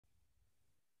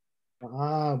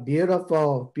Ah,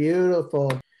 beautiful,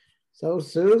 beautiful. So,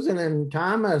 Susan and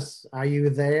Thomas, are you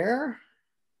there?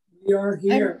 We are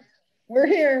here. We're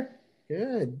here.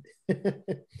 Good.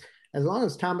 As long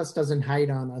as Thomas doesn't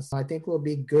hide on us, I think we'll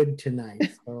be good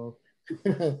tonight. So,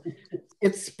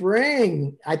 it's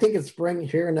spring. I think it's spring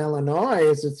here in Illinois.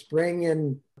 Is it spring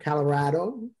in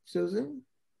Colorado, Susan?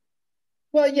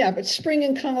 Well, yeah, but spring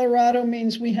in Colorado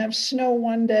means we have snow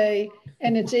one day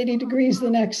and it's 80 degrees the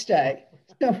next day.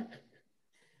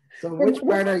 So which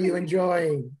part are you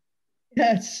enjoying?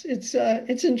 Yes, it's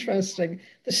interesting.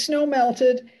 The snow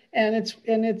melted and it's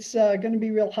going to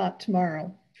be real hot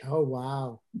tomorrow. Oh,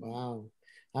 wow. Wow.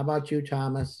 How about you,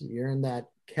 Thomas? You're in that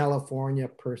California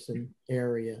person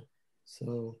area.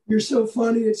 So You're so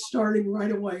funny. It's starting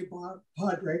right away,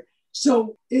 Padre.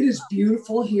 So it is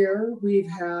beautiful here. We've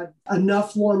had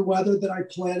enough warm weather that I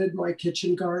planted my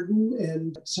kitchen garden.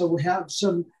 And so we have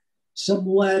some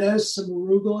lettuce, some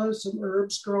arugula, some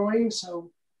herbs growing. So,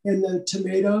 and the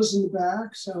tomatoes in the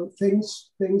back. So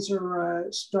things are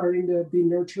starting to be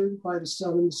nurtured by the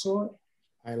sun and the soil.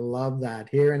 I love that.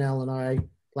 Here in Illinois,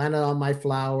 planted all my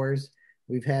flowers.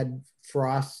 We've had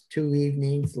frost 2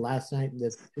 evenings, last night and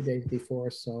the 2 days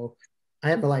before. So I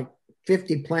have like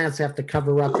 50 plants I have to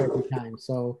cover up every time.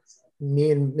 So me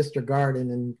and Mr.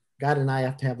 Garden and God and I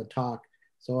have to have a talk.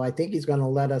 So I think he's going to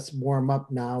let us warm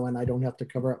up now and I don't have to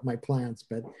cover up my plants.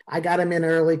 But I got him in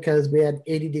early because we had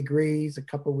 80 degrees a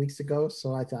couple of weeks ago.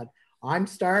 So I thought, I'm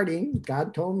starting.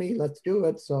 God told me, let's do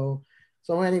it. So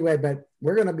anyway, but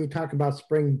we're going to be talking about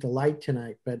spring delight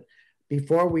tonight. But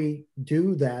before we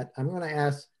do that, I'm going to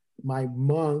ask my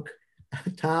monk,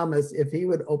 Thomas, if he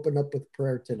would open up with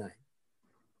prayer tonight.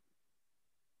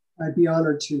 I'd be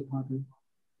honored to, Padre.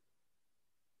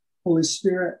 Holy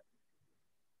Spirit,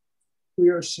 we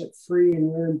are set free in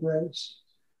your embrace.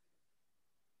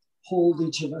 Hold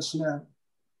each of us now.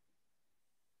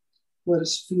 Let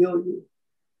us feel you,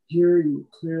 hear you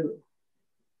clearly.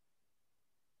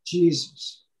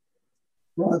 Jesus,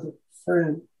 brother,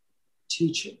 friend,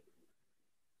 teacher,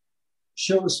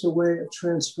 show us the way of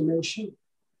transformation.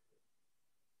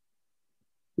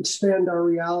 Expand our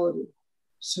reality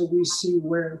so we see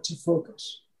where to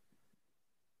focus.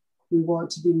 We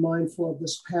want to be mindful of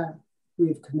this path we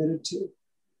have committed to.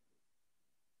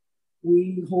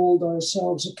 We hold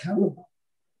ourselves accountable.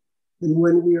 And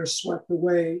when we are swept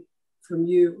away from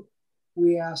you,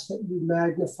 we ask that you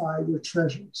magnify your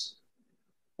treasures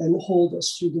and hold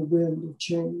us through the wind of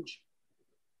change.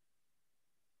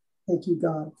 Thank you,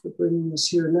 God, for bringing us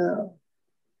here now.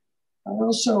 I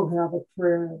also have a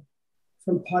prayer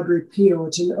from Padre Pio.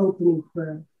 It's an opening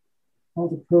prayer,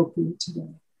 called appropriate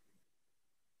today.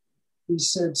 He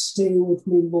said, "Stay with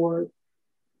me, Lord,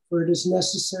 for it is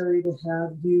necessary to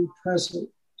have you present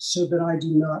so that I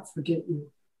do not forget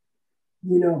you.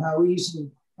 You know how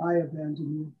easily I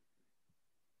abandon you.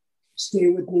 Stay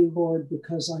with me, Lord,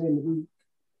 because I am weak,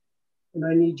 and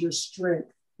I need your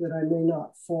strength that I may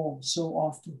not fall so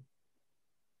often.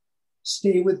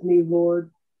 Stay with me,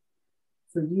 Lord,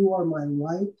 for you are my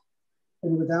light,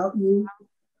 and without you,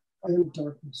 I am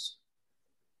darkness.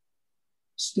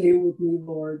 Stay with me,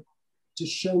 Lord, to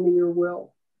show me your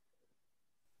will.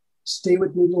 Stay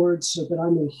with me, Lord, so that I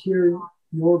may hear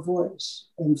your voice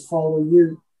and follow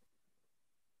you.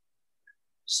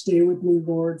 Stay with me,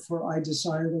 Lord, for I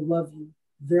desire to love you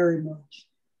very much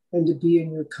and to be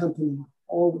in your company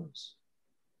always.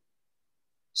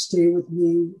 Stay with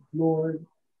me, Lord,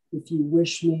 if you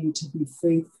wish me to be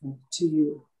faithful to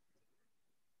you.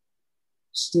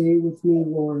 Stay with me,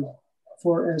 Lord,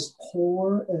 for as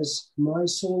poor as my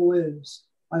soul is,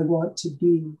 I want to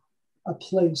be a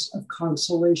place of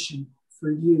consolation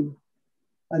for you,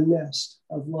 a nest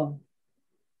of love.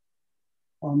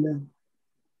 Amen.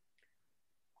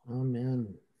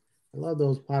 Amen. I love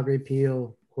those Padre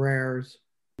Pio prayers.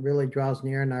 It really draws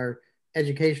near in our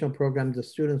educational program. The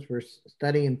students were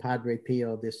studying Padre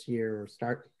Pio this year, or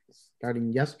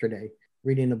starting yesterday,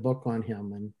 reading a book on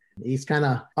him. And he's kind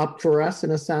of up for us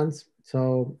in a sense.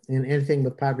 So, and anything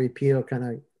with Padre Pio kind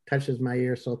of touches my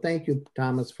ear. So thank you,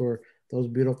 Thomas, for those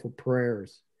beautiful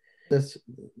prayers.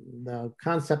 The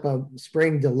concept of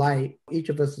spring delight, each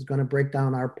of us is going to break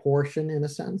down our portion in a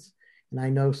sense. And I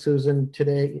know Susan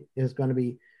today is going to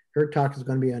be, her talk is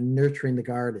going to be on nurturing the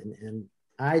garden. And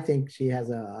I think she has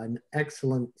an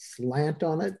excellent slant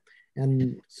on it.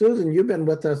 And Susan, you've been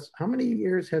with us. How many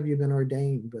years have you been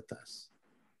ordained with us?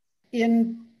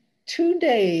 In 2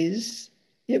 days,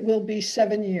 it will be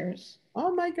 7 years.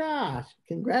 Oh my gosh.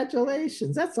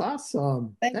 Congratulations. That's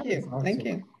awesome. Thank you. Awesome. Thank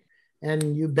you.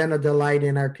 And you've been a delight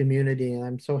in our community. And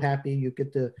I'm so happy you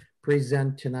get to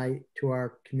present tonight to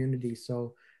our community.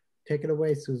 So take it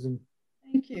away, Susan.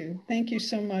 Thank you. Thank you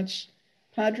so much,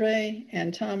 Padre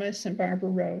and Thomas and Barbara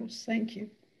Rose. Thank you.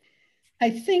 I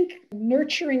think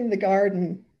nurturing the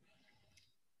garden,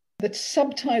 the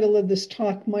subtitle of this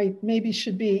talk maybe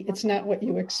should be, it's not what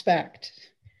you expect.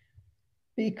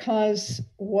 Because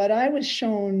what I was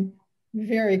shown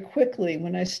very quickly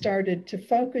when I started to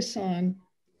focus on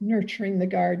nurturing the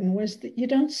garden was that you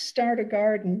don't start a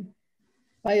garden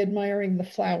by admiring the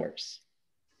flowers.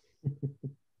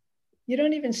 You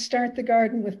don't even start the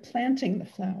garden with planting the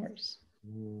flowers.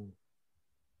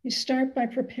 You start by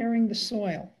preparing the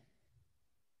soil.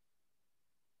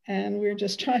 And we're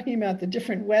just talking about the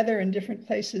different weather in different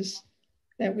places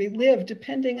that we live.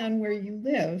 Depending on where you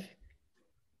live,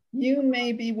 you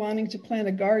may be wanting to plant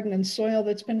a garden in soil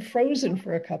that's been frozen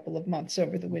for a couple of months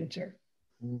over the winter.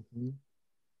 Mm-hmm.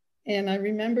 And I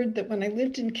remembered that when I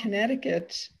lived in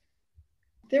Connecticut,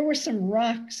 there were some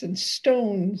rocks and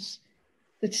stones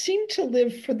that seemed to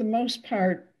live, for the most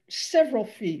part, several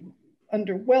feet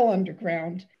well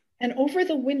underground. And over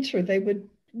the winter, they would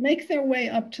make their way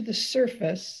up to the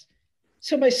surface.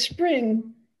 So by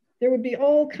spring, there would be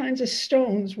all kinds of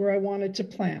stones where I wanted to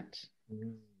plant.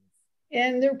 Mm-hmm.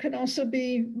 And there could also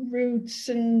be roots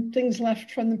and things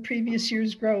left from the previous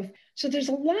year's growth. So there's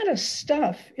a lot of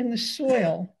stuff in the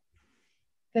soil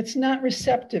that's not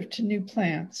receptive to new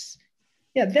plants.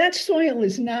 Yeah, that soil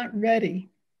is not ready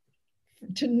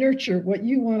to nurture what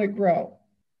you want to grow.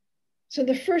 So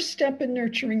the first step in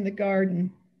nurturing the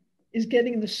garden is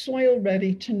getting the soil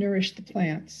ready to nourish the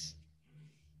plants.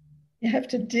 You have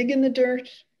to dig in the dirt,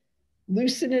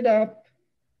 loosen it up,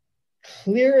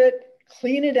 clear it,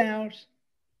 clean it out.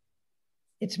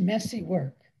 It's messy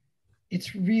work.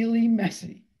 It's really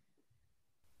messy.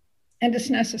 And it's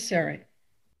necessary.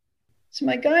 So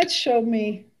my guides showed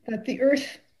me that the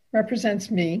earth represents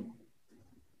me.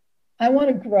 I want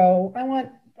to grow. I want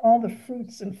all the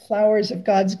fruits and flowers of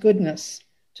God's goodness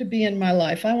to be in my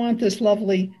life. I want this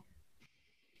lovely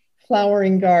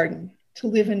flowering garden to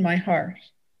live in my heart.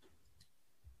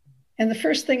 And the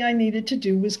first thing I needed to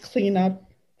do was clean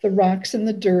up the rocks and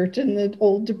the dirt and the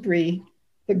old debris,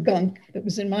 the gunk that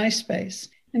was in my space.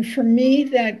 And for me,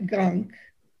 that gunk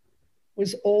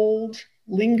was old,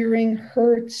 lingering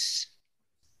hurts,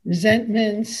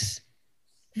 resentments,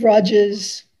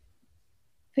 grudges,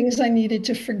 things I needed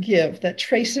to forgive, that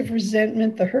trace of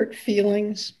resentment, the hurt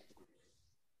feelings.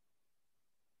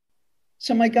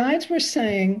 So my guides were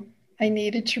saying I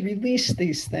needed to release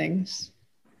these things.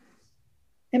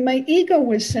 And my ego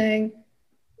was saying,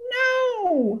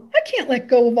 no, I can't let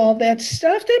go of all that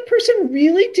stuff. That person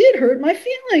really did hurt my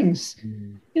feelings.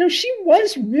 You know, she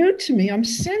was rude to me. I'm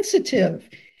sensitive.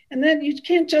 And then you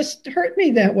can't just hurt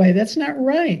me that way. That's not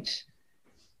right.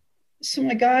 So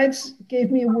my guides gave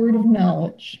me a word of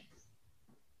knowledge.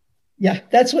 Yeah,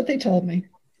 that's what they told me.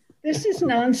 This is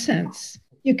nonsense.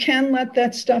 You can let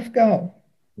that stuff go.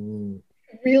 You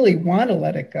really want to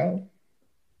let it go.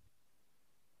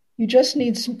 You just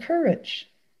need some courage.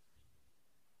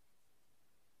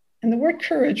 And the word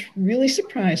courage really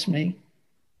surprised me.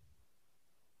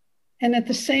 And at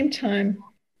the same time,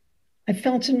 I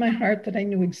felt in my heart that I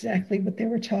knew exactly what they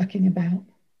were talking about.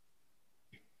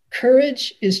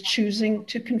 Courage is choosing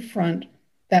to confront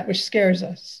that which scares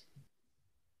us.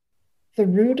 The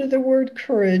root of the word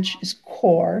courage is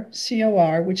cor,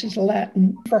 C-O-R, which is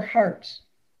Latin for heart.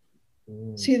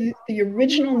 See, the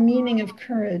original meaning of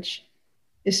courage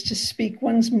is to speak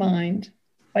one's mind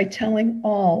by telling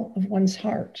all of one's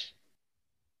heart.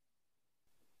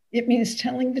 It means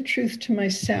telling the truth to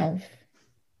myself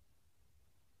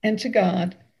and to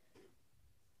God,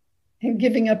 and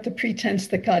giving up the pretense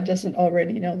that God doesn't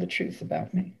already know the truth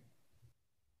about me.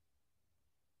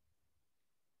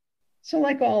 So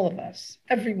like all of us,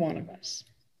 every one of us,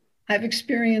 I've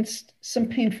experienced some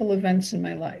painful events in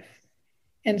my life.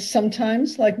 And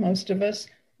sometimes, like most of us,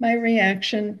 my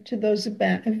reaction to those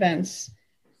events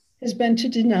has been to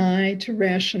deny, to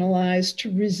rationalize,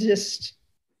 to resist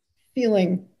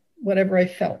feeling whatever I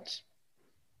felt.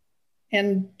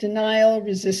 And denial,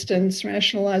 resistance,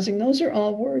 rationalizing, those are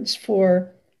all words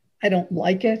for I don't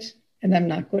like it and I'm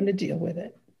not going to deal with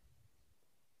it.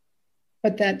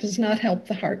 But that does not help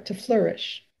the heart to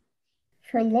flourish.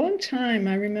 For a long time,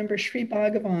 I remember Sri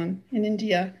Bhagavan in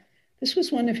India. This was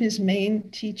one of his main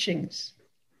teachings.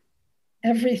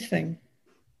 Everything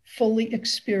fully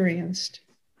experienced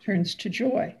turns to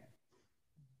joy.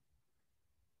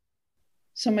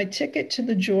 So my ticket to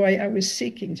the joy I was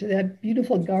seeking, to that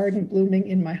beautiful garden blooming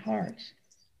in my heart,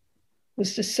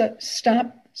 was to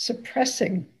stop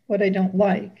suppressing what I don't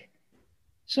like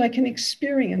so I can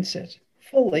experience it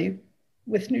fully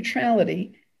with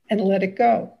neutrality and let it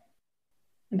go.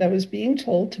 And I was being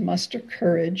told to muster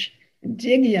courage and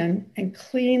dig in and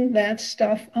clean that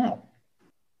stuff up.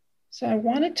 So I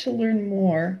wanted to learn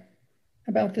more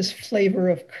about this flavor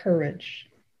of courage.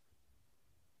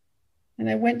 And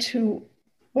I went to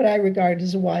what I regard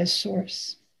as a wise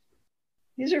source.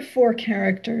 These are 4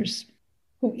 characters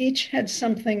who each had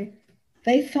something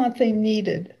they thought they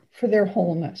needed for their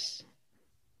wholeness.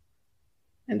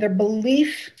 And their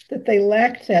belief that they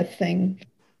lacked that thing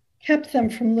kept them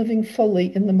from living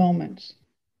fully in the moment.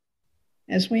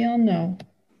 As we all know,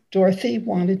 Dorothy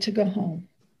wanted to go home.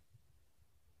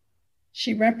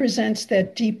 She represents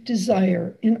that deep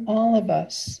desire in all of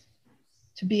us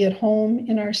to be at home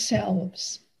in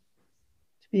ourselves,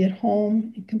 to be at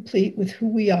home and complete with who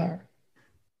we are.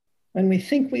 When we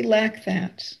think we lack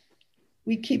that,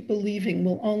 we keep believing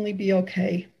we'll only be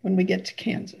okay when we get to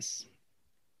Kansas.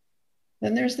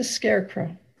 Then there's the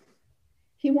Scarecrow.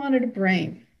 He wanted a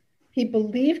brain. He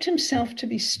believed himself to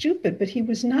be stupid, but he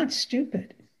was not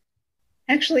stupid.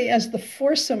 Actually, as the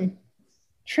foursome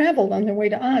traveled on their way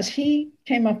to Oz, he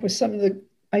came up with some of the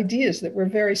ideas that were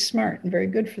very smart and very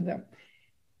good for them.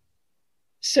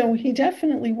 So he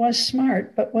definitely was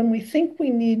smart, but when we think we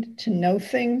need to know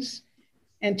things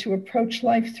and to approach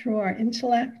life through our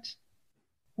intellect,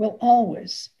 we'll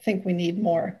always think we need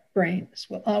more brains.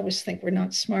 We'll always think we're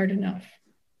not smart enough.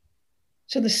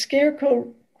 So the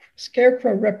Scarecrow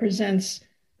represents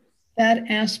that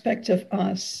aspect of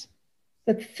us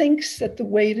that thinks that the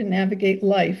way to navigate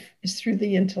life is through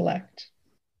the intellect.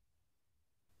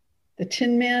 The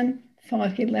Tin Man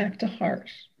thought he lacked a heart.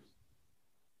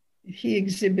 He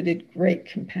exhibited great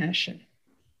compassion.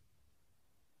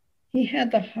 He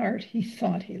had the heart he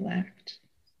thought he lacked.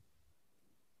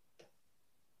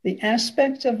 The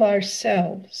aspect of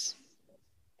ourselves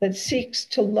that seeks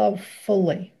to love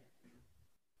fully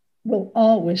will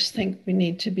always think we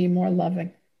need to be more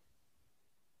loving.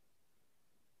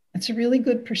 It's a really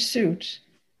good pursuit,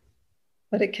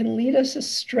 but it can lead us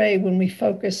astray when we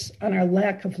focus on our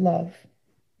lack of love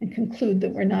and conclude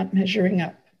that we're not measuring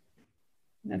up.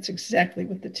 And that's exactly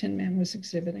what the Tin Man was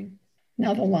exhibiting.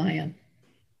 Now the lion.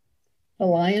 The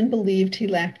lion believed he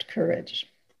lacked courage,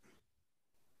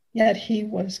 yet he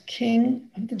was king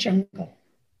of the jungle.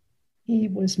 He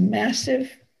was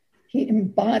massive. He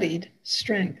embodied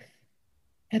strength.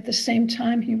 At the same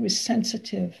time, he was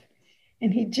sensitive,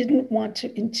 and he didn't want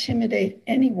to intimidate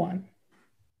anyone.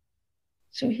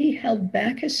 So he held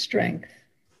back his strength,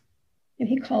 and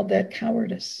he called that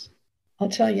cowardice. I'll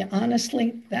tell you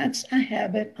honestly, that's a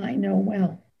habit I know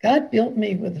well. God built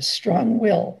me with a strong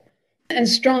will and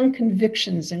strong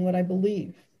convictions in what I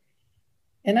believe.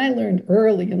 And I learned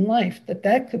early in life that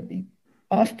that could be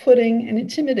off-putting and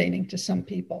intimidating to some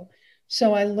people.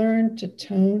 So I learned to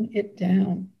tone it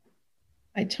down.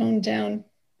 I toned down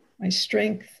my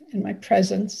strength and my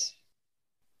presence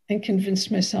and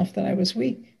convinced myself that I was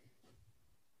weak.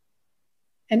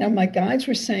 And now my guides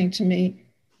were saying to me,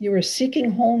 you are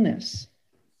seeking wholeness.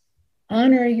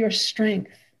 Honor your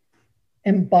strength,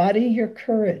 embody your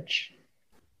courage,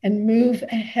 and move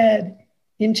ahead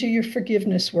into your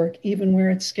forgiveness work, even where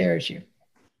it scares you.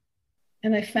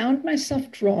 And I found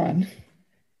myself drawn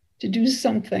to do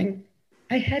something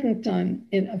I hadn't done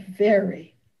in a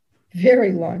very,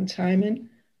 very long time. And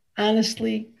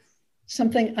honestly,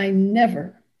 something I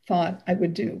never thought I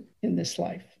would do in this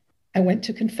life. I went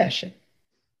to confession.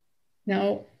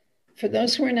 Now, for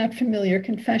those who are not familiar,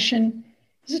 confession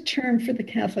is a term for the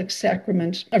Catholic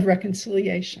sacrament of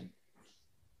reconciliation.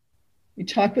 We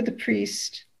talk with the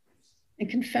priest and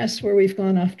confess where we've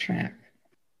gone off track.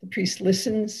 The priest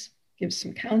listens, gives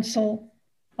some counsel,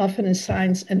 often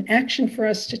assigns an action for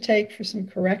us to take for some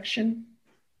correction.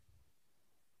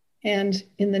 And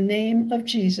in the name of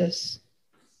Jesus,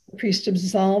 the priest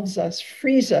absolves us,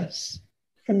 frees us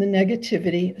from the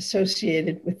negativity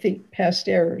associated with the past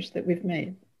errors that we've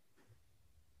made.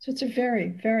 So it's a very,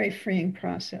 very freeing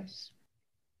process.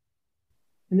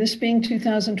 And this being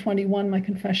 2021, my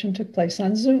confession took place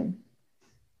on Zoom,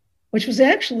 which was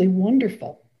actually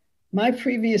wonderful. My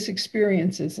previous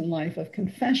experiences in life of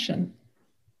confession,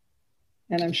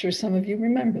 and I'm sure some of you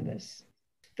remember this,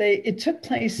 it took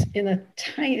place in a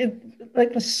tiny,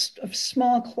 like a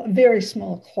small, very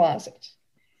small closet,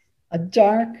 a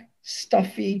dark,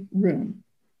 stuffy room.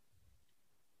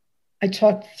 I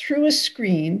talked through a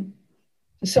screen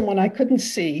to someone I couldn't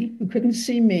see, who couldn't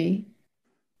see me,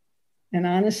 and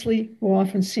honestly, who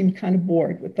often seemed kind of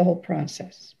bored with the whole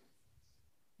process.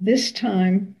 This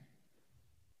time,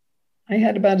 I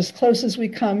had about as close as we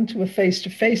come to a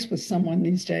face-to-face with someone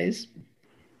these days.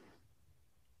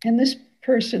 And this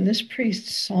person, this priest,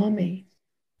 saw me,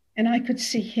 and I could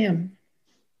see him.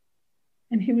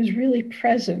 And he was really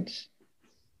present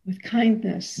with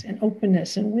kindness and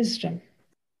openness and wisdom.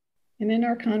 And in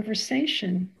our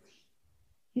conversation,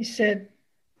 he said,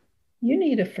 "You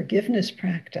need a forgiveness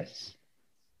practice."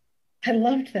 I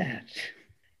loved that.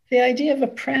 The idea of a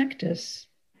practice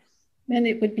meant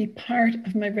it would be part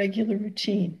of my regular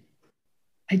routine.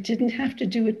 I didn't have to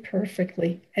do it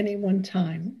perfectly any one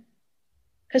time,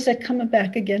 because I'd come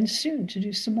back again soon to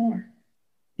do some more.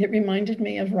 It reminded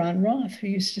me of Ron Roth, who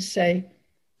used to say,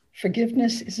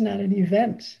 forgiveness is not an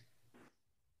event.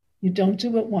 You don't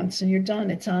do it once and you're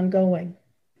done. It's ongoing.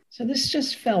 So this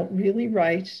just felt really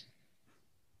right.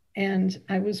 And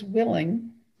I was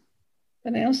willing.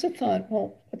 But I also thought,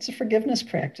 well, what's a forgiveness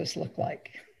practice look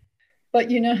like? But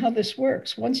you know how this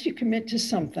works. Once you commit to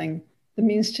something, the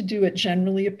means to do it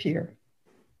generally appear.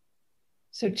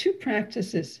 So 2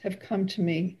 practices have come to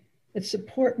me that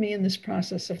support me in this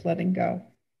process of letting go.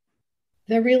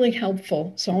 They're really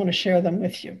helpful, so I want to share them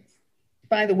with you.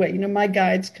 By the way, my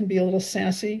guides can be a little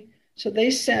sassy. So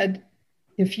they said,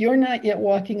 if you're not yet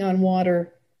walking on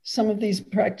water, some of these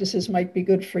practices might be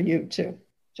good for you too.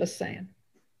 Just saying.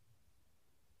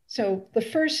 So the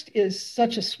first is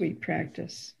such a sweet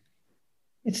practice.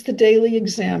 It's the daily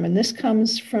exam, and this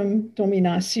comes from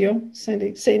Dominatio,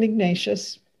 St.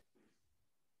 Ignatius.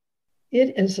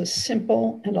 It is a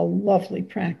simple and a lovely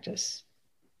practice.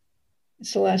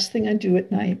 It's the last thing I do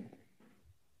at night.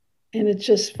 And it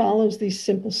just follows these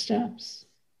simple steps.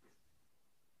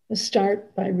 Let's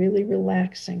start by really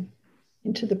relaxing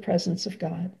into the presence of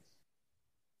God.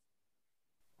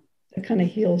 That kind of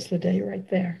heals the day right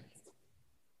there.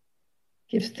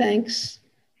 Give thanks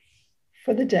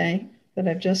for the day that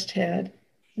I've just had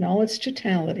in all its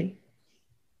totality.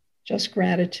 Just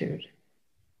gratitude.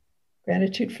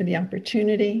 Gratitude for the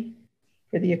opportunity,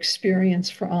 for the experience,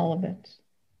 for all of it.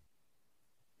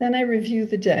 Then I review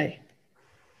the day.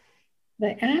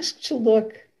 And I ask to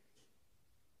look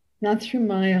not through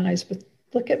my eyes, but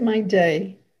look at my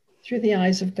day through the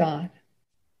eyes of God,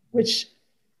 which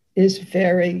is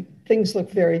things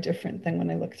look very different than when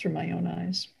I look through my own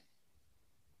eyes.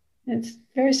 And it's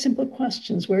very simple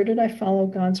questions. Where did I follow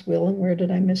God's will and where did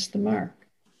I miss the mark?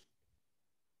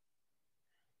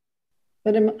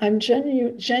 But I'm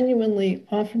genuinely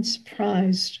often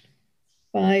surprised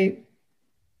by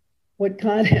what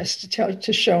God has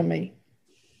to show me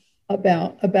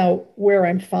about where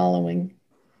I'm following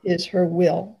her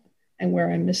will and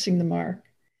where I'm missing the mark.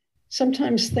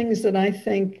 Sometimes things that I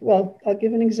think, well, I'll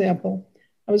give an example.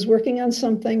 I was working on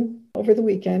something over the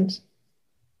weekend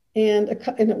and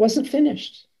it wasn't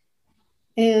finished.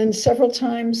 And several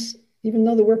times, even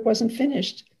though the work wasn't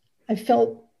finished, I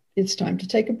felt it's time to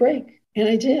take a break. And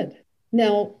I did.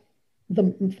 Now,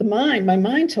 my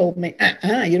mind told me,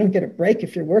 you don't get a break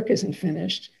if your work isn't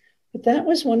finished. But that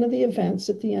was one of the events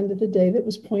at the end of the day that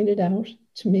was pointed out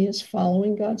to me as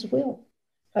following God's will.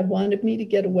 God wanted me to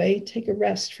get away, take a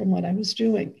rest from what I was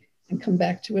doing and come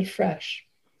back to it fresh.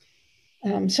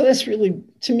 So that's really,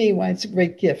 to me, why it's a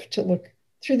great gift to look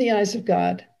through the eyes of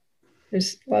God.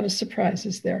 There's a lot of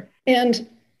surprises there. And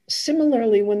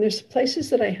similarly, when there's places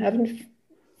that I haven't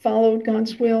followed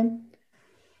God's will,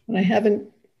 when I haven't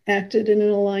acted in an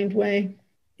aligned way,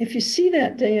 if you see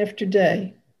that day after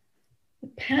day, the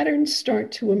patterns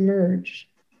start to emerge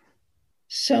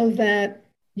so that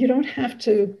you don't have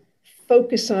to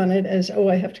focus on it as,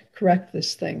 I have to correct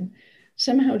this thing.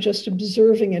 Somehow just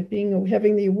observing it,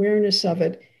 having the awareness of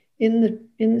it,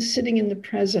 in sitting in the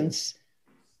presence,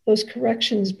 those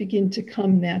corrections begin to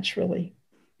come naturally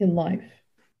in life.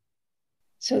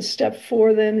 So step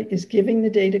 4 then is giving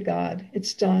the day to God.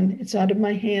 It's done. It's out of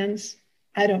my hands.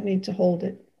 I don't need to hold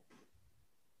it.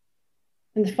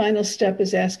 And the final step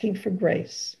is asking for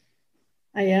grace.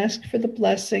 I ask for the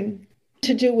blessing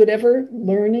to do whatever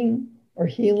learning or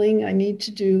healing I need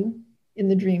to do in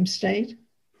the dream state,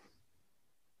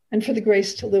 and for the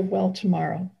grace to live well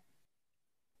tomorrow.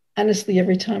 Honestly,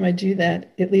 every time I do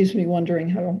that, it leaves me wondering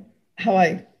how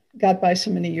I got by so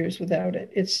many years without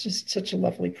it. It's just such a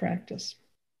lovely practice.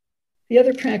 The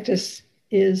other practice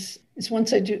is one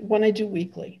I do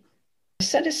weekly. I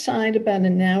set aside about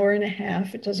an hour and a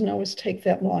half. It doesn't always take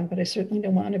that long, but I certainly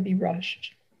don't want to be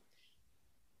rushed,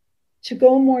 to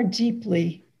go more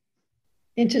deeply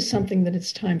into something that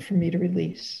it's time for me to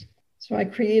release. So I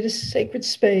create a sacred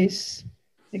space,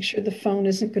 make sure the phone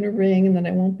isn't going to ring and that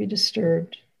I won't be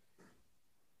disturbed.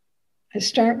 I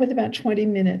start with about 20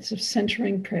 minutes of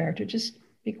centering prayer to just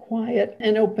be quiet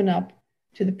and open up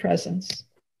to the presence.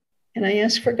 And I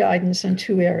ask for guidance on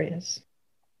 2 areas.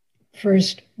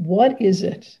 First, what is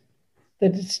it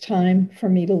that it's time for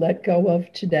me to let go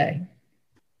of today?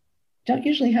 don't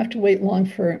usually have to wait long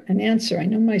for an answer. I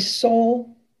know my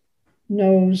soul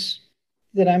knows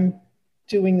that I'm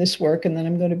doing this work and that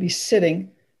I'm going to be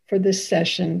sitting for this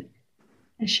session.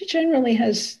 And she generally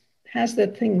has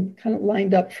that thing kind of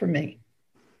lined up for me.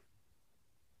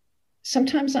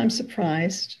 Sometimes I'm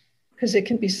surprised because it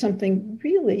can be something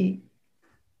really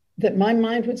that my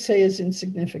mind would say is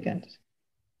insignificant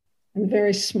and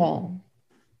very small.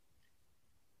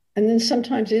 And then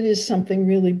sometimes it is something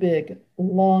really big,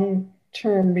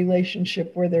 long-term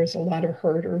relationship where there's a lot of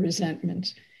hurt or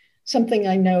resentment, something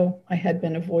I know I had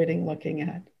been avoiding looking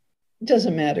at. It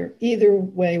doesn't matter. Either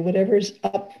way, whatever's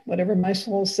up, whatever my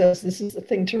soul says, this is the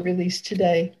thing to release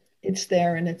today, it's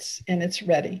there and it's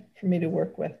ready for me to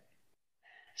work with.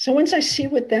 So once I see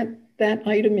what that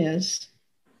item is,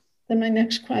 then my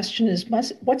next question is,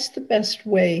 what's the best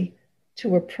way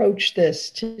to approach this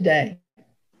today?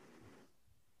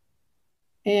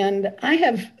 And I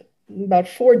have about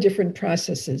 4 different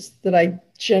processes that I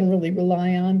generally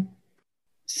rely on.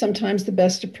 Sometimes the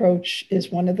best approach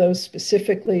is one of those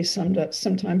specifically.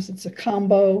 Sometimes it's a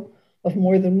combo of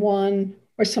more than one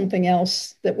or something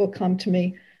else that will come to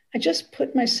me. I just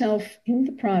put myself in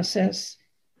the process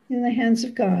in the hands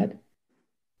of God,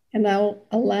 and I'll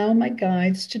allow my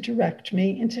guides to direct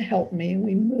me and to help me. And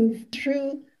we move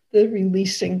through the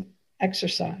releasing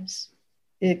exercise.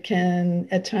 It can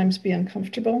at times be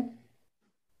uncomfortable,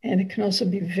 and it can also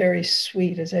be very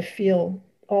sweet as I feel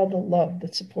all the love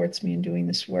that supports me in doing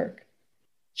this work.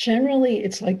 Generally,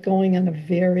 it's like going on a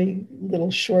very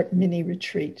little short mini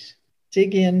retreat.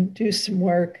 Dig in, do some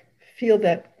work, feel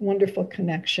that wonderful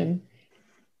connection,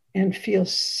 and feel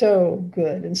so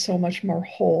good and so much more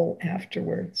whole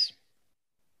afterwards.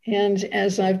 And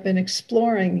as I've been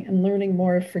exploring and learning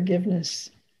more of forgiveness,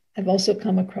 I've also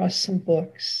come across some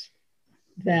books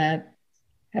that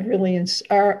have really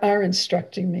are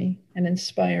instructing me and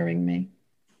inspiring me.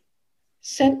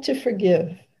 Sent to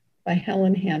Forgive by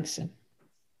Helen Hansen.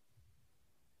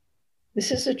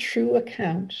 This is a true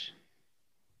account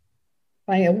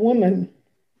by a woman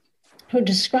who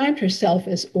described herself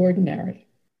as ordinary.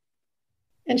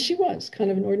 And she was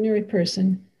kind of an ordinary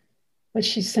person, but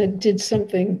she did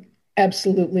something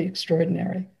absolutely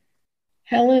extraordinary.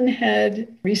 Helen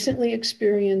had recently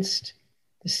experienced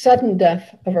the sudden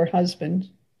death of her husband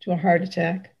to a heart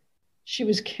attack. She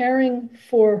was caring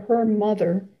for her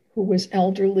mother, who was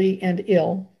elderly and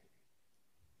ill.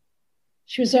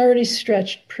 She was already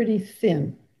stretched pretty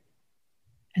thin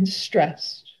and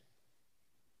stressed.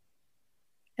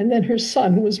 And then her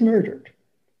son was murdered.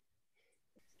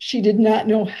 She did not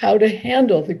know how to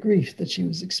handle the grief that she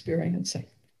was experiencing.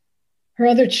 Her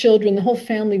other children, the whole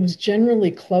family was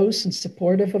generally close and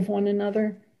supportive of one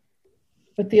another,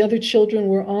 but the other children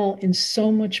were all in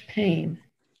so much pain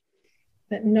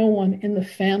that no one in the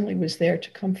family was there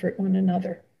to comfort one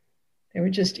another. They were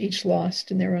just each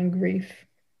lost in their own grief.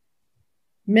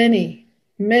 Many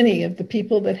of the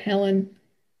people that Helen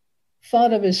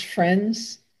thought of as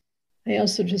friends, they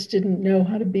also just didn't know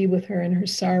how to be with her in her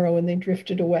sorrow, and they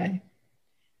drifted away.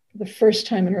 For the first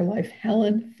time in her life,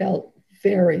 Helen felt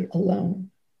very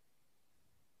alone.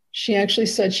 She actually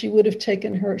said she would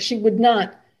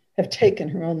not have taken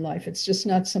her own life. It's just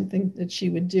not something that she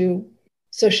would do.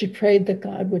 So she prayed that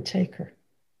God would take her.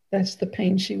 That's the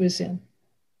pain she was in.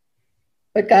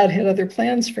 But God had other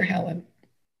plans for Helen.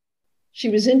 She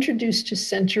was introduced to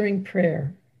centering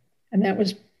prayer, and that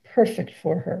was perfect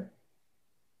for her.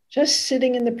 Just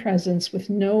sitting in the presence with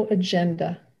no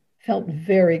agenda felt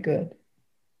very good.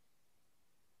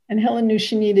 And Helen knew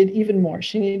she needed even more.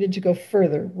 She needed to go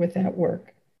further with that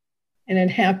work. And it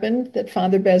happened that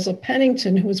Father Basil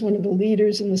Pennington, who was one of the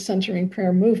leaders in the centering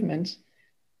prayer movement,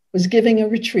 was giving a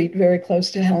retreat very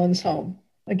close to Helen's home.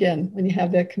 Again, when you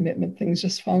have that commitment, things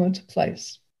just fall into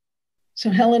place. So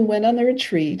Helen went on the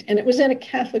retreat, and it was in a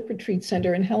Catholic retreat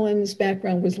center, and Helen's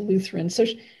background was Lutheran. So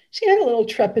she had a little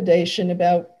trepidation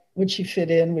about would she fit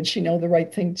in, would she know the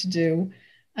right thing to do,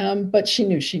 but she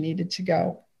knew she needed to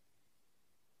go.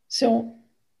 So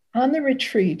on the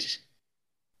retreat,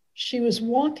 she was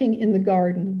walking in the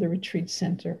garden of the retreat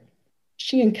center.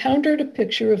 She encountered a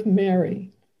picture of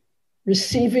Mary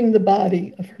receiving the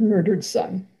body of her murdered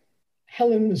son.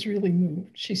 Helen was really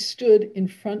moved. She stood in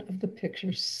front of the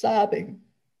picture sobbing.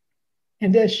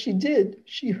 And as she did,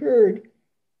 she heard,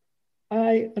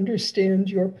 "I understand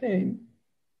your pain."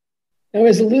 Now,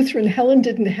 as a Lutheran, Helen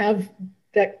didn't have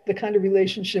the kind of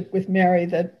relationship with Mary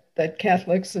that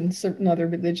Catholics and certain other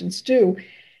religions do,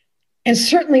 and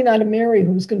certainly not a Mary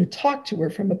who was going to talk to her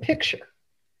from a picture.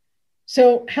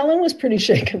 So Helen was pretty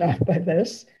shaken up by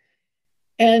this,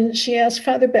 and she asked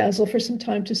Father Basil for some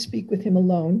time to speak with him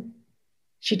alone.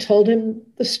 She told him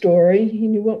the story. He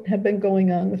knew what had been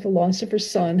going on with the loss of her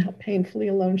son, how painfully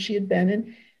alone she had been.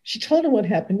 And she told him what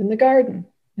happened in the garden.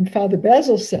 And Father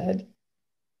Basil said,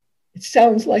 "It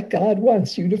sounds like God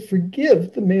wants you to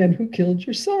forgive the man who killed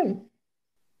your son."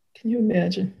 Can you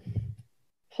imagine?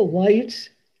 Polite,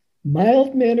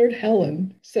 mild-mannered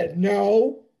Helen said,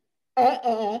 "No,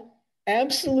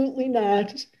 absolutely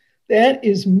not. That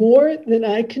is more than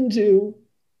I can do.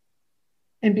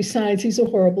 And besides, he's a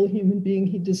horrible human being.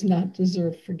 He does not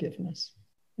deserve forgiveness."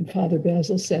 And Father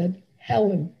Basil said,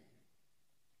 "Helen,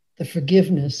 the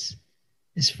forgiveness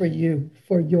is for you,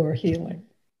 for your healing."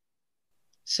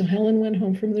 So Helen went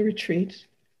home from the retreat.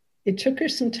 It took her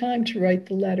some time to write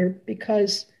the letter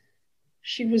because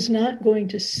she was not going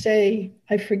to say,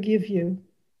 "I forgive you,"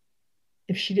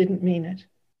 if she didn't mean it.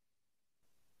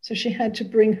 So she had to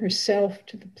bring herself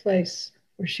to the place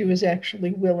where she was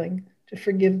actually willing to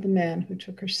forgive the man who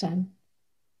took her son.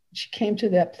 She came to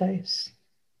that place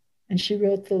and she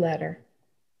wrote the letter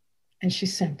and she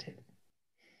sent it.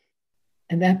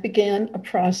 And that began a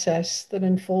process that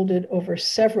unfolded over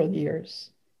several years.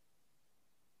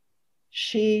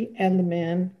 She and the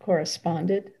man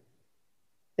corresponded.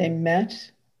 They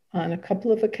met on a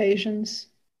couple of occasions.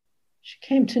 She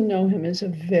came to know him as a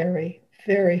very,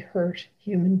 very hurt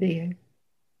human being.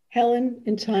 Helen,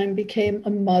 in time, became a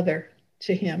mother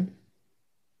to him,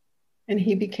 and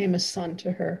he became a son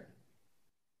to her.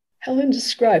 Helen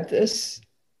described this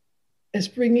as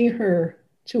bringing her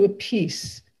to a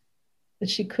peace that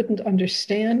she couldn't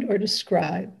understand or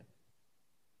describe,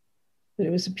 but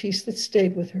it was a peace that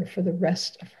stayed with her for the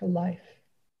rest of her life.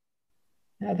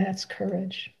 Now that's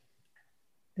courage.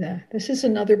 Yeah, this is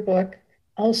another book,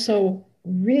 also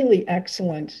really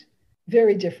excellent,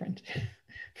 very different,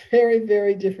 very,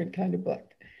 very different kind of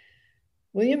book.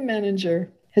 William Menninger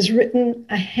has written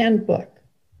a handbook,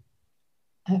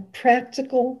 a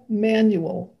practical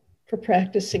manual for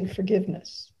practicing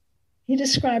forgiveness. He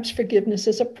describes forgiveness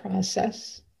as a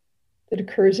process that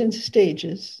occurs in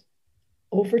stages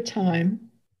over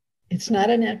time. It's not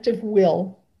an act of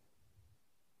will,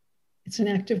 it's an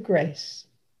act of grace.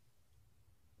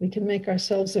 We can make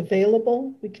ourselves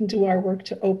available, we can do our work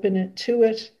to open it to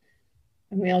it,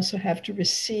 and we also have to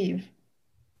receive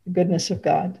the goodness of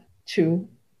God to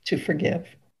forgive.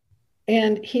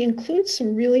 And he includes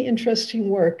some really interesting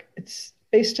work. It's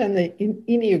based on the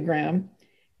Enneagram,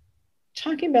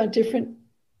 talking about different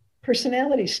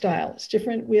personality styles.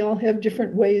 We all have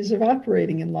different ways of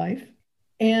operating in life.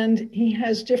 And he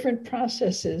has different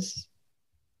processes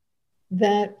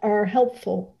that are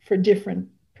helpful for different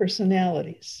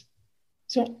personalities.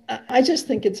 So I just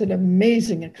think it's an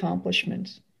amazing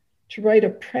accomplishment to write a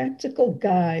practical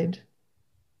guide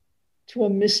to a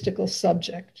mystical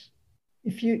subject.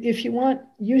 If you want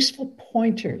useful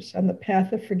pointers on the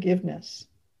path of forgiveness,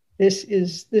 this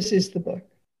is the book.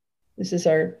 This is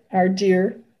our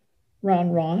dear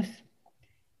Ron Roth.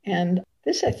 And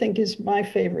this, I think, is my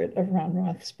favorite of Ron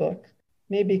Roth's book.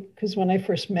 Maybe because when I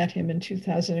first met him in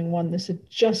 2001, this had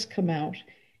just come out.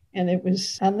 And it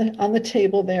was on the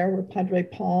table there where Padre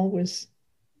Paul was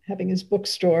having his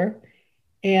bookstore.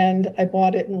 And I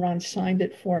bought it and Ron signed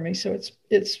it for me. So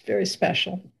it's very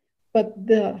special. But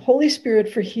the Holy Spirit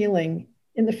for Healing,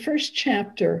 in the first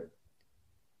chapter,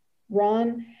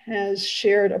 Ron has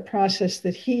shared a process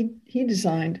that he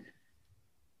designed.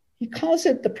 He calls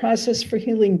it the process for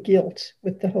healing guilt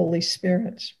with the Holy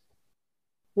Spirit.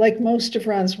 Like most of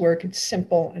Ron's work, it's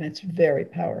simple and it's very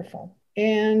powerful.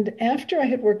 And after I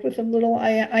had worked with him a little,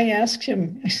 I asked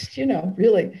him,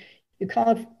 really, you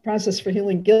call it process for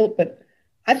healing guilt, but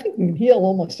I think you can heal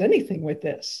almost anything with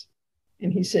this.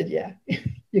 And he said, yeah,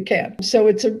 you can. So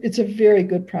it's a very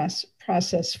good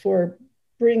process for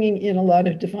bringing in a lot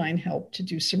of divine help to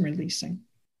do some releasing.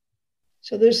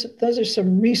 So those are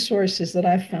some resources that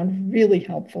I've found really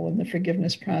helpful in the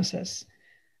forgiveness process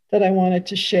that I wanted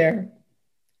to share.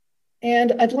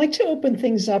 And I'd like to open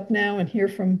things up now and hear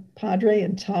from Padre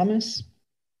and Thomas.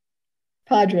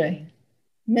 Padre,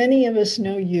 many of us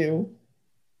know you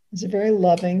as a very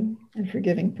loving and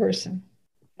forgiving person.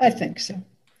 I think so.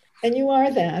 And you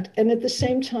are that. And at the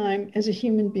same time, as a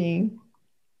human being,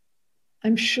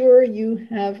 I'm sure you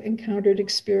have encountered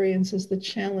experiences that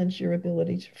challenge your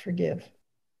ability to forgive.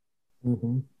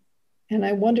 Mm-hmm. And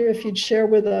I wonder if you'd share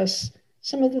with us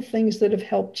some of the things that have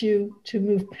helped you to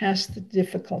move past the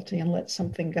difficulty and let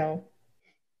something go.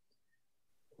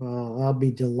 Well, I'll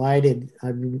be delighted.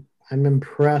 I'm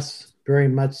impressed very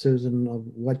much, Susan, of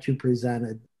what you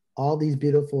presented. All these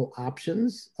beautiful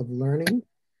options of learning.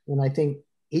 And I think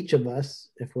each of us,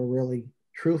 if we're really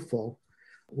truthful,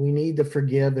 we need to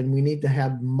forgive and we need to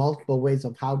have multiple ways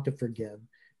of how to forgive.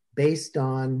 based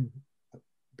on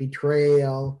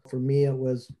betrayal. For me, it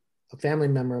was a family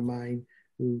member of mine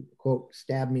who, quote,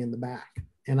 stabbed me in the back.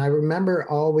 And I remember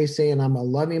always saying, I'm a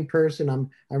loving person.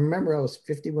 I remember I was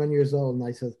 51 years old and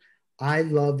I said, I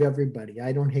love everybody.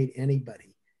 I don't hate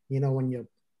anybody. You know, when you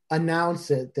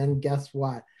announce it, then guess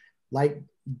what? Like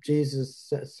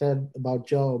Jesus said about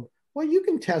Job, well, you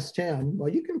can test him. Well,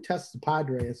 you can test the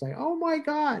Padre. It's like, oh my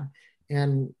God.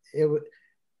 And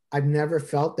I've never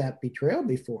felt that betrayal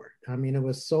before. I mean, it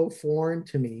was so foreign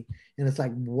to me. And it's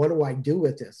like, what do I do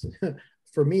with this?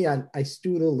 For me, I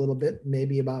stewed a little bit,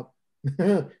 maybe about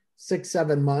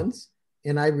 6-7 months,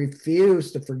 and I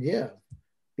refused to forgive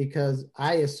because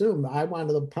I assumed I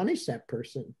wanted to punish that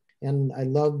person. And I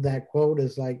love that quote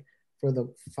is like, for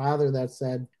the father that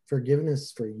said,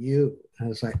 forgiveness for you. And I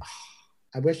was like, oh,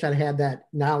 I wish I'd had that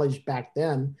knowledge back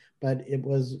then, but it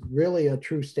was really a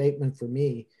true statement for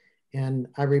me. And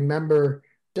I remember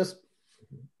just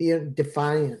being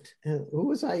defiant. And who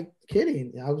was I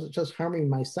kidding? I was just harming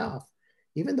myself.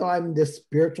 Even though I'm this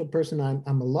spiritual person,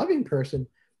 I'm a loving person,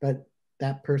 but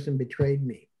that person betrayed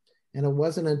me. And it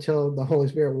wasn't until the Holy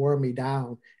Spirit wore me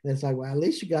down. And it's like, well, at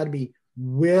least you got to be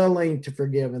willing to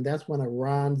forgive. And that's one of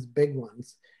Ron's big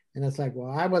ones. And it's like,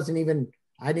 well, I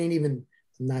didn't even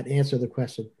not answer the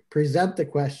question, present the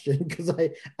question, because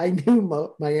I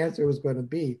knew my answer was going to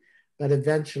be. But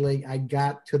eventually I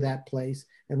got to that place.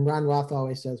 And Ron Roth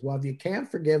always says, well, if you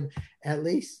can't forgive, at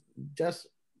least just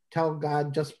tell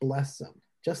God, just bless them.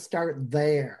 Just start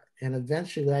there. And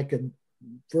eventually I could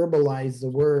verbalize the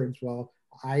words, well,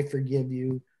 I forgive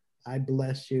you, I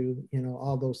bless you,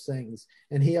 all those things.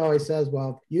 And he always says,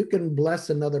 well, you can bless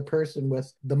another person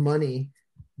with the money,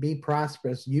 be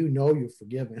prosperous, you're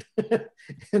forgiven.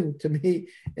 And to me,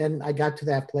 and I got to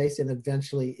that place, and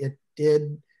eventually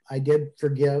I did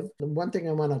forgive. The one thing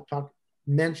I want to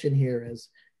mention here is,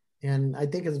 and I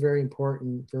think it's very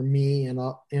important for me and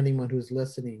anyone who's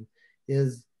listening,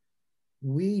 is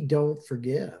we don't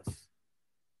forgive.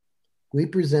 We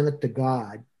present it to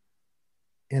God,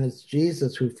 and it's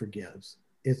Jesus who forgives.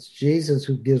 It's Jesus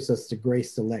who gives us the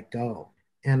grace to let go.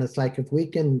 And it's like, if we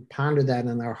can ponder that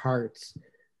in our hearts,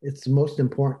 it's the most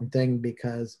important thing,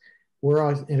 because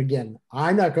and again,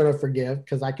 I'm not going to forgive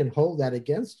because I can hold that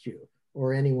against you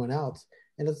or anyone else.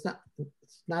 And it's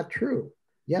not true.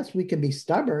 Yes, we can be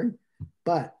stubborn,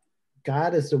 but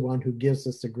God is the one who gives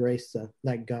us the grace to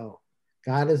let go.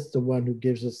 God is the one who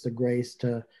gives us the grace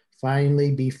to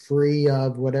finally be free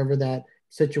of whatever that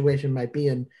situation might be.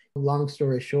 And long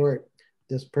story short,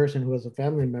 this person who was a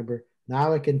family member,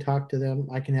 now I can talk to them.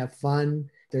 I can have fun.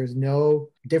 There's no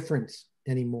difference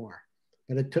anymore.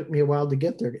 But it took me a while to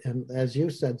get there. And as you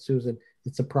said, Susan,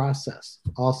 it's a process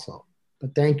also.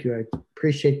 But thank you. I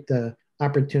appreciate the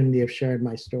opportunity of sharing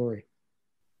my story.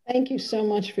 Thank you so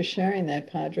much for sharing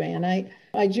that, Padre. And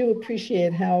I do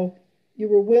appreciate how you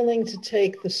were willing to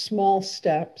take the small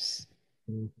steps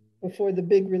before the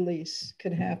big release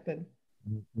could happen.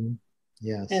 Mm-hmm.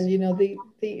 Yes. And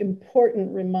the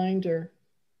important reminder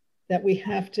that we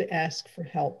have to ask for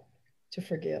help to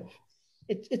forgive.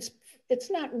 It's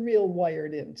not real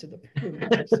wired into the human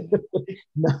personality.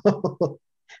 No,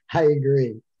 I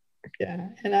agree. Yeah.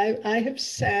 And I have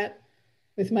sat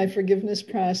with my forgiveness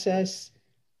process,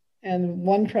 and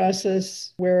one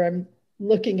process where I'm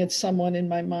looking at someone in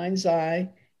my mind's eye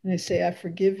and I say, I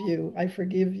forgive you, I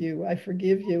forgive you, I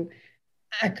forgive you.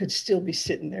 I could still be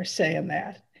sitting there saying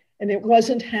that. And it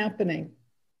wasn't happening.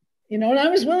 And I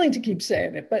was willing to keep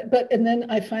saying it, but and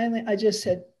then I just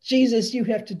said, Jesus, you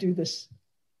have to do this.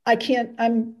 I can't,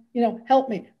 help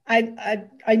me.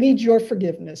 I need your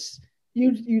forgiveness.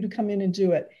 You to come in and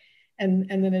do it. And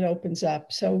then it opens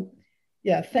up. So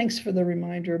yeah, thanks for the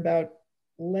reminder about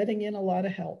letting in a lot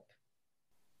of help.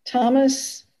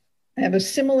 Thomas, I have a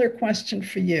similar question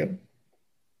for you.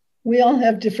 We all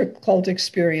have difficult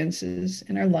experiences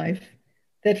in our life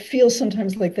that feel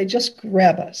sometimes like they just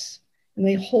grab us and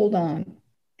they hold on.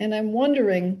 And I'm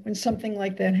wondering, when something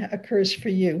like that occurs for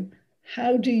you,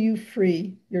 how do you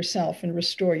free yourself and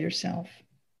restore yourself?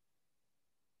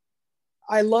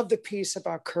 I love the piece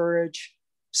about courage.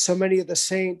 So many of the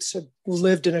saints have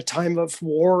lived in a time of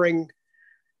warring.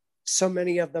 So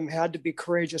many of them had to be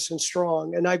courageous and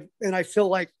strong. And I feel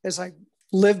like as I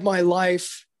live my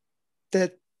life,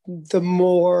 that the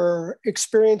more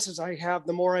experiences I have,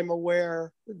 the more I'm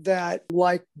aware that,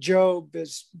 like Job,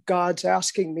 is God's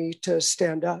asking me to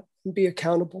stand up and be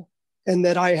accountable, and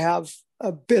that I have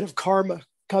a bit of karma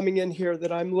coming in here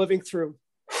that I'm living through.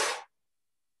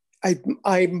 I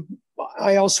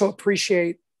also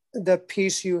appreciate the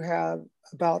piece you have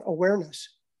about awareness.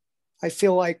 I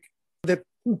feel like the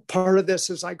part of this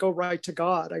is I go right to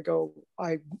God. I go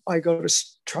to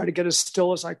try to get as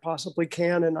still as I possibly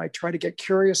can, and I try to get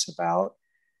curious about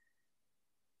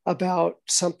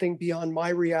something beyond my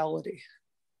reality.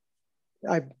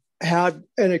 I've had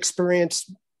many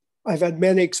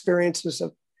experiences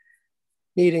of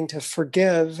needing to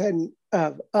forgive and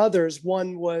others.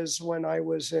 One was when I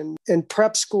was in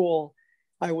prep school.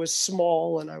 I was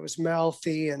small and I was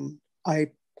mouthy and I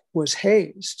was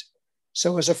hazed.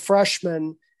 So as a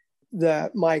freshman,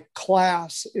 my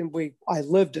class, I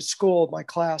lived at school, my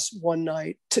class one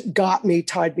night got me,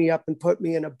 tied me up and put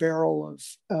me in a barrel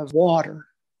of water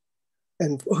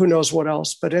and who knows what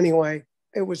else. But anyway,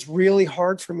 it was really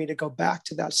hard for me to go back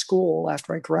to that school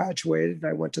after I graduated.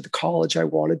 I went to the college I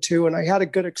wanted to, and I had a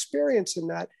good experience in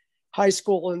that high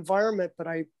school environment, but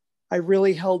I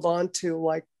really held on to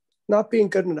like not being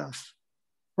good enough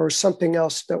or something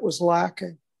else that was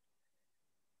lacking.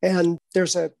 And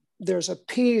there's a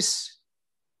piece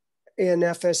in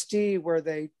FSD where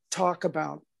they talk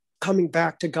about coming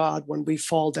back to God when we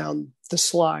fall down the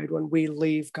slide, when we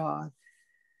leave God.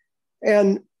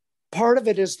 And part of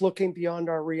it is looking beyond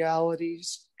our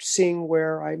realities, seeing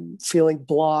where I'm feeling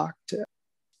blocked,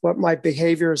 what my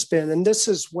behavior has been. And this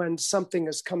is when something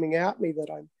is coming at me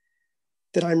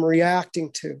that I'm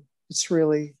reacting to. It's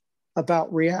really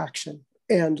about reaction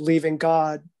and leaving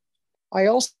God. I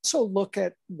also look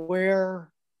at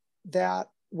where that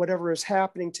whatever is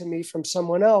happening to me from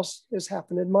someone else has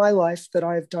happened in my life that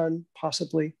I've done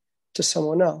possibly to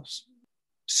someone else.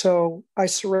 So I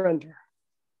surrender,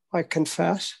 I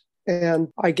confess, and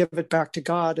I give it back to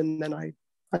God. And then I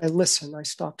listen. I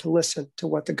stop to listen to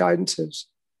what the guidance is.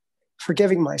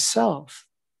 Forgiving myself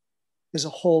is a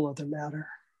whole other matter.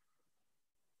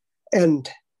 And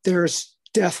there's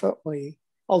definitely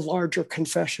a larger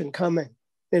confession coming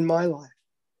in my life.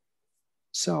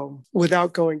 So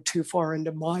without going too far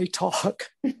into my talk,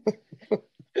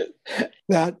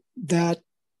 that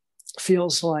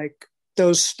feels like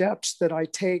those steps that I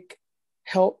take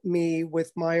help me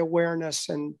with my awareness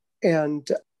and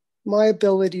my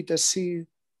ability to see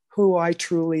who I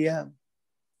truly am.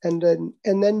 And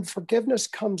then forgiveness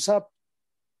comes up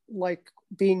like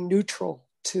being neutral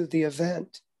to the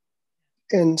event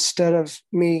instead of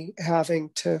me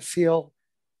having to feel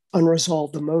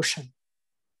unresolved emotion.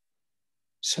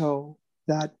 So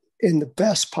that in the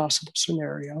best possible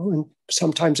scenario, and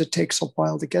sometimes it takes a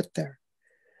while to get there.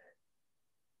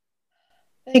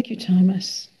 Thank you,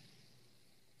 Thomas.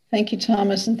 Thank you,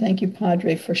 Thomas, and thank you,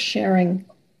 Padre, for sharing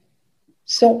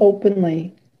so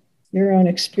openly your own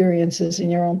experiences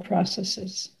and your own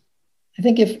processes. I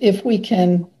think if we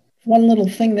can, one little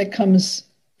thing that comes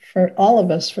for all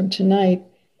of us from tonight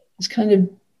is kind of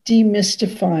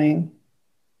demystifying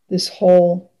this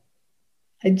whole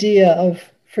idea of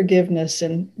forgiveness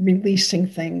and releasing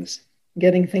things,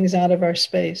 getting things out of our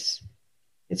space.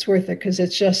 It's worth it because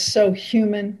it's just so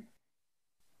human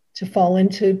to fall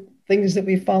into things that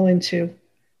we fall into.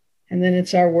 And then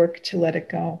it's our work to let it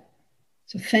go.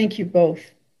 So thank you both,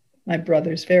 my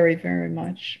brothers, very, very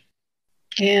much.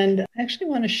 And I actually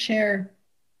want to share,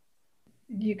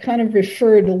 you kind of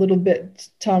referred a little bit,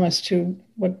 Thomas, to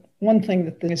what one thing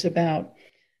that this is about.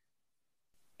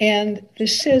 And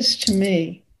this says to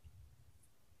me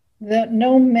that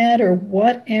no matter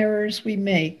what errors we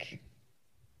make,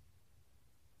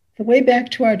 the way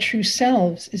back to our true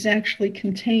selves is actually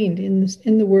contained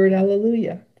in the word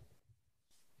Alleluia.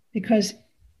 Because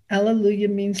Alleluia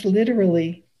means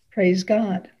literally, praise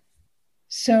God.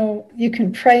 So you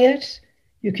can pray it,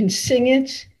 you can sing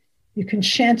it, you can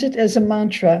chant it as a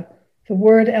mantra. The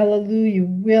word Alleluia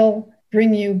will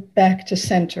bring you back to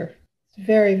center. It's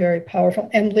very, very powerful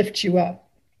and lift you up.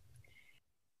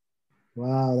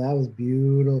 Wow, that was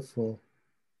beautiful.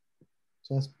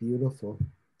 Just beautiful.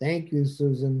 Thank you,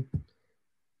 Susan.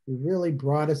 You really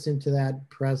brought us into that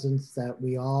presence that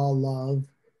we all love.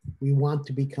 We want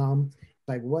to become.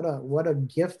 Like what a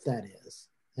gift that is.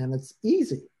 And it's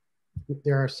easy.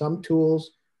 There are some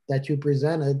tools that you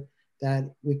presented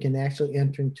that we can actually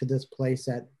enter into this place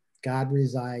that God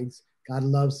resides. God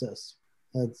loves us.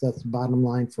 That's the bottom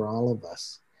line for all of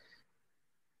us.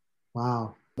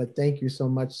 Wow. But thank you so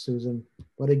much, Susan.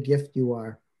 What a gift you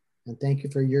are. And thank you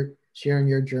for sharing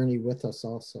your journey with us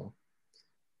also.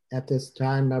 At this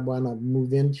time, I want to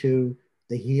move into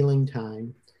the healing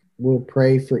time. We'll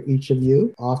pray for each of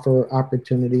you, offer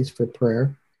opportunities for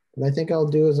prayer. What I think I'll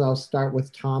do is I'll start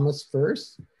with Thomas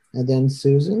first, and then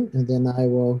Susan, and then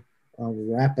I'll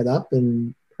wrap it up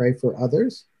and pray for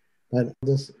others. But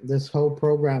this whole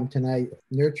program tonight,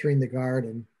 Nurturing the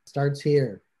Garden, starts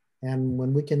here. And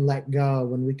when we can let go,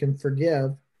 when we can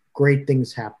forgive, great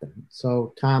things happen.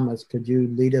 So Thomas, could you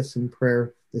lead us in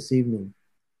prayer this evening?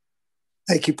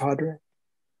 Thank you, Padre.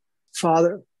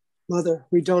 Father, Mother,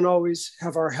 we don't always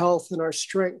have our health and our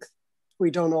strength.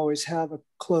 We don't always have a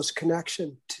close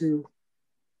connection to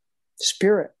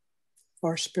spirit,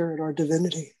 our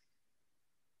divinity.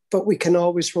 But we can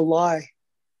always rely.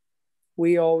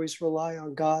 We always rely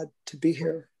on God to be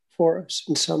here for us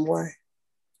in some way.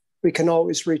 We can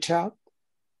always reach out.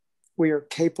 We are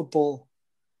capable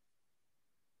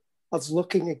of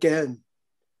looking again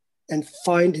and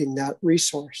finding that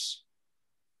resource,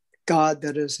 God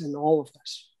that is in all of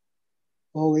us.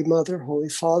 Holy Mother, Holy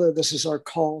Father, this is our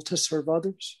call to serve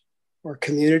others, our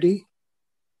community,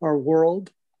 our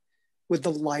world, with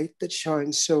the light that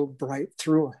shines so bright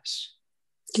through us,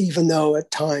 even though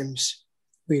at times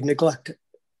we neglect it.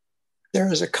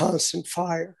 There is a constant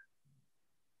fire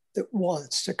that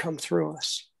wants to come through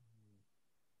us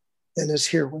and is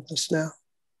here with us now.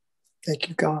 Thank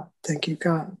you, God. Thank you,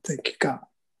 God. Thank you, God.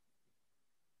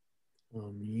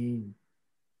 Amen.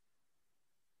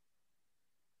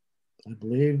 I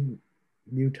believe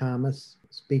you, Thomas,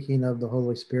 speaking of the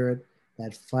Holy Spirit,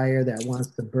 that fire that wants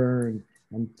to burn,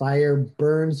 and fire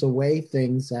burns away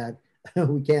things that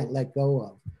we can't let go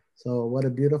of. So what a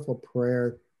beautiful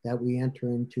prayer that we enter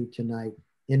into tonight,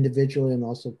 individually and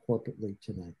also corporately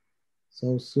tonight.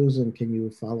 So Susan, can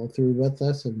you follow through with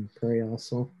us and pray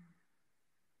also?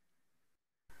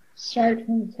 Start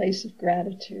from a place of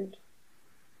gratitude.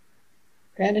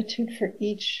 Gratitude for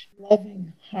each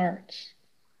loving heart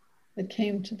that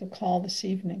came to the call this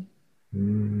evening.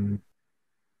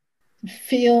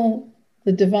 Feel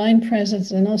the divine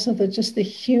presence and also just the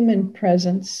human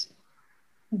presence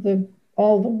of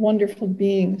all the wonderful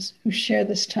beings who share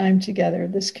this time together,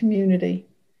 this community.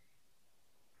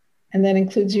 And that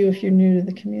includes you if you're new to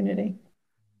the community.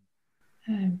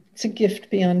 It's a gift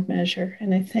beyond measure.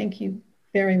 And I thank you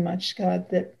very much, God,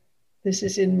 that this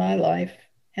is in my life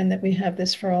and that we have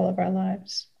this for all of our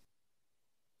lives.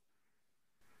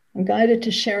 I'm guided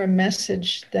to share a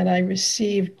message that I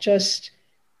received just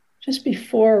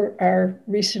before our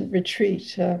recent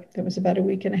retreat. That was about a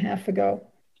week and a half ago.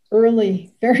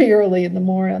 Very early in the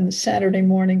morning, on the Saturday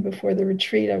morning before the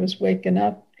retreat, I was waking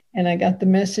up and I got the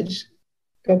message,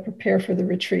 go prepare for the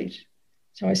retreat.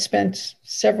 So I spent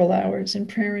several hours in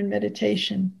prayer and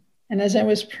meditation. And as I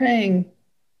was praying,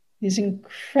 these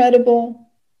incredible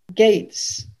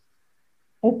gates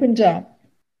opened up.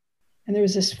 And there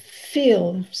was this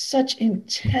field of such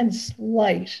intense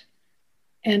light.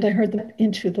 And I heard them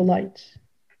into the light.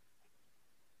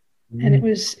 And it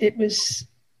was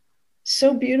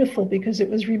so beautiful because it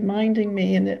was reminding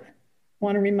me, and I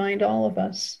want to remind all of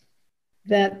us,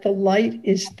 that the light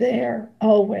is there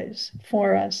always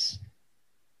for us.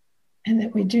 And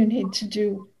that we do need to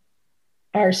do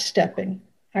our stepping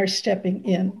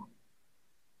in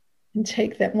and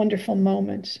take that wonderful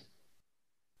moment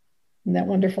and that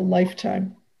wonderful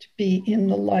lifetime to be in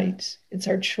the light. It's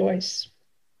our choice.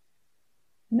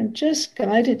 And I'm just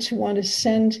guided to want to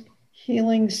send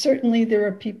healing. Certainly there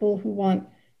are people who want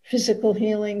physical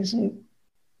healings and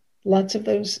lots of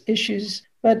those issues,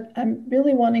 but I'm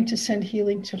really wanting to send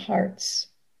healing to hearts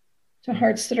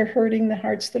that are hurting, the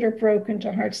hearts that are broken,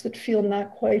 to hearts that feel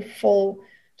not quite full,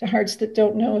 to hearts that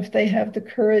don't know if they have the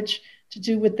courage to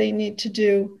do what they need to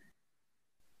do,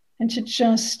 and to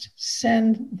just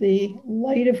send the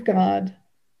light of God,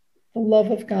 the love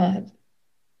of God,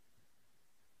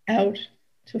 out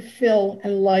to fill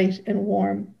and light and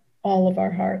warm all of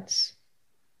our hearts,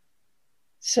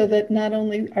 so that not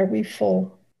only are we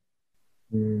full,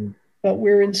 but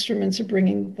we're instruments of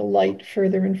bringing the light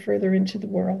further and further into the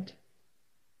world.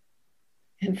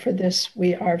 And for this,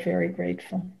 we are very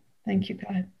grateful. Thank you,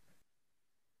 God.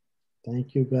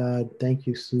 Thank you, God. Thank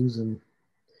you, Susan.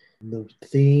 The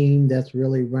theme that's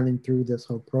really running through this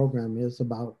whole program is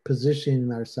about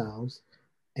positioning ourselves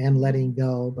and letting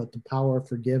go, but the power of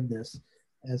forgiveness,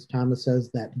 as Thomas says,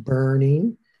 that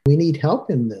burning. We need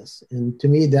help in this. And to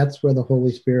me, that's where the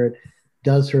Holy Spirit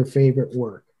does her favorite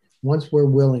work. Once we're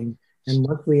willing and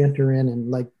once we enter in, and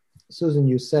like Susan,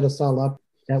 you set us all up,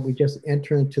 that we just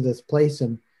enter into this place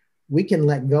and we can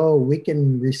let go, we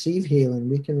can receive healing,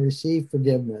 we can receive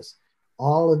forgiveness,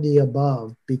 all of the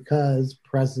above, because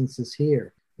presence is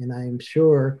here. And I am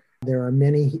sure there are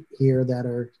many here that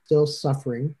are still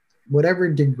suffering, whatever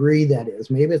degree that is.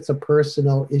 Maybe it's a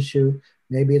personal issue,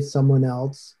 maybe it's someone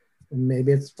else, and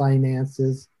maybe it's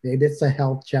finances, maybe it's a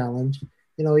health challenge.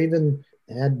 Even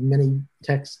had many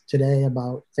texts today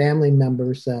about family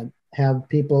members that have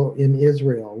people in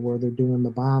Israel where they're doing the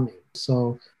bombing.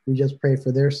 So we just pray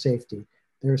for their safety.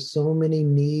 There's so many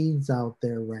needs out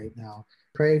there right now.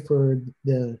 Pray for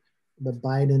the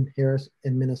Biden-Harris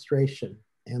administration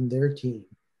and their team,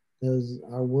 because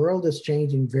our world is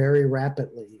changing very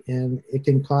rapidly and it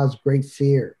can cause great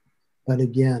fear. But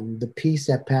again, the peace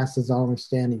that passes all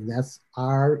understanding, that's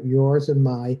yours and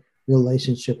my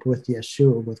relationship with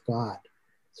Yeshua, with God.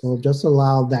 So just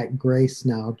allow that grace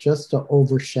now just to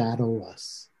overshadow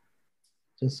us.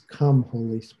 Just come,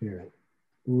 Holy Spirit.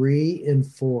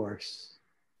 Reinforce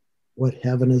what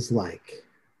heaven is like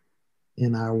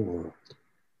in our world.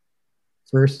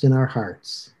 First in our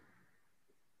hearts,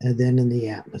 and then in the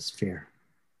atmosphere.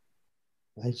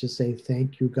 I just say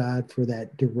thank you, God, for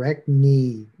that direct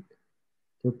need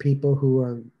for people who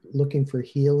are looking for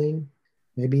healing,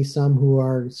 maybe some who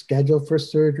are scheduled for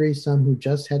surgery, some who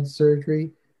just had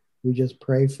surgery. We just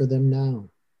pray for them now.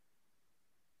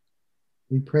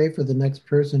 We pray for the next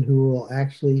person who will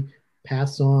actually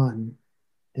pass on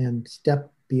and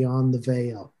step beyond the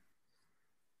veil,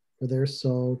 for their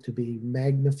soul to be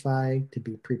magnified, to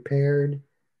be prepared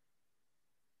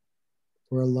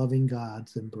for a loving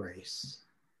God's embrace.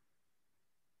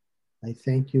 I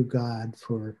thank you, God,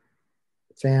 for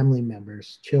family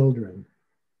members, children,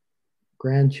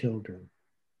 grandchildren.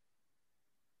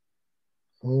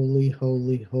 Holy,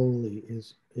 holy, holy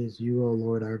is you, O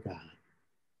Lord our God.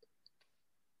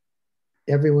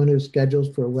 Everyone who's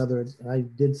scheduled for, whether it's, I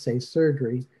did say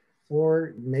surgery,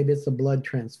 or maybe it's a blood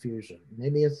transfusion,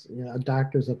 maybe it's a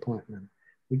doctor's appointment.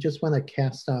 We just want to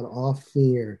cast out all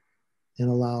fear and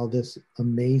allow this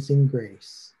amazing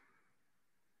grace,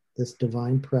 this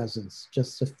divine presence,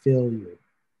 just to fill you.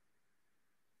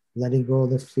 Letting go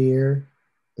of the fear,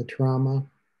 the trauma,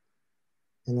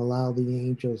 and allow the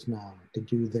angels now to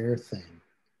do their thing,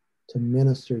 to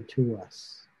minister to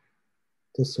us,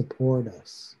 to support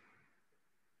us,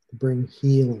 to bring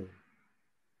healing,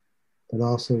 but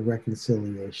also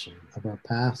reconciliation of our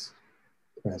past,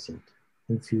 present,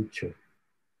 and future.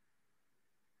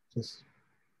 Just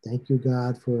thank you,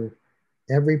 God, for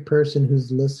every person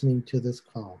who's listening to this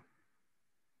call.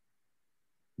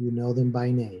 You know them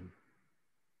by name.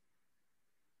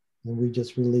 And we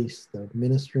just release the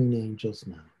ministering angels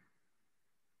now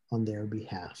on their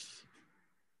behalf.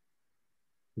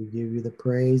 We give you the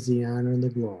praise, the honor, and the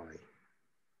glory.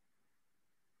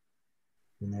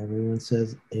 And everyone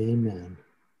says, amen.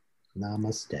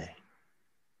 Namaste.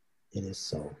 It is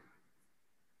so.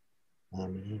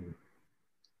 Amen.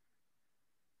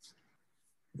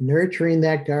 Nurturing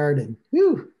that garden.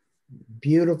 Whew.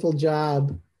 Beautiful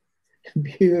job.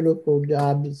 Beautiful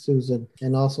job, Susan.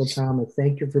 And also Thomas.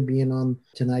 Thank you for being on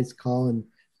tonight's call. And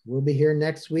we'll be here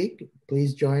next week.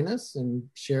 Please join us and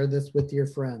share this with your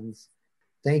friends.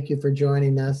 Thank you for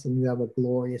joining us, and you have a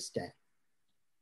glorious day.